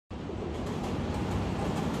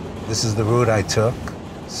This is the route I took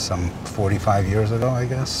some 45 years ago, I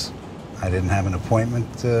guess. I didn't have an appointment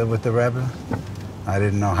with the Rebbe. I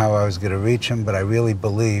didn't know how I was going to reach him, but I really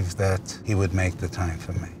believed that he would make the time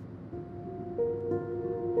for me.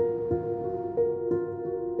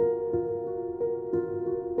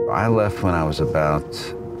 I left when I was about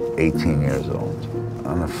 18 years old.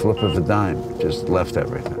 On the flip of a dime, just left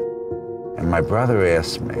everything. And my brother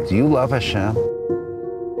asked me, "Do you love Hashem?"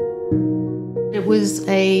 It was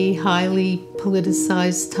a highly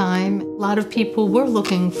politicized time. A lot of people were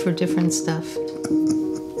looking for different stuff.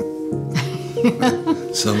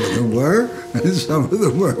 Some of them were, and some of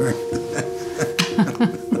them weren't.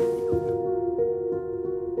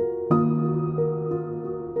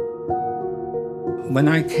 When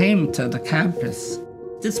I came to the campus,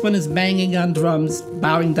 this one is banging on drums,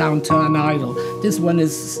 bowing down to an idol. This one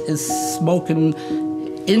is smoking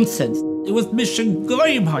incense. It was Mission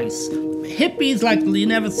Goyim House. Hippies like you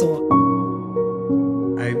never saw.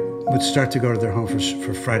 I would start to go to their home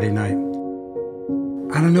for Friday night.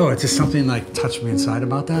 I don't know, it's just something like touched me inside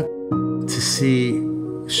about that. To see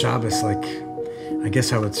Shabbos, like, I guess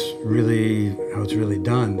how it's really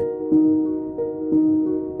done.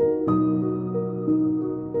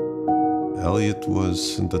 Elliot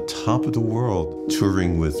was in the top of the world,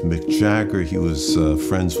 touring with Mick Jagger. He was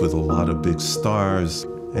friends with a lot of big stars,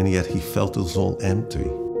 and yet he felt it was all empty.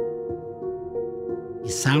 He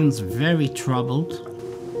sounds very troubled.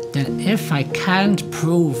 That if I can't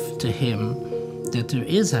prove to him that there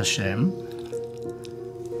is Hashem,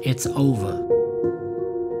 it's over.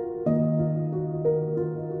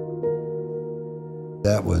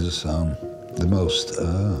 That was the most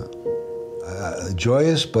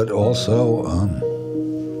joyous, but also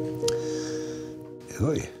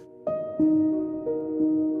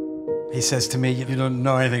He says to me, "You don't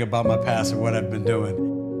know anything about my past and what I've been doing."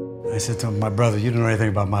 I said to him, "My brother, you don't know anything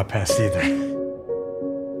about my past either."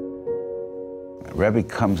 Rebbe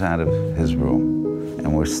comes out of his room,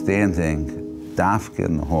 and we're standing dafka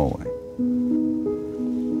in the hallway.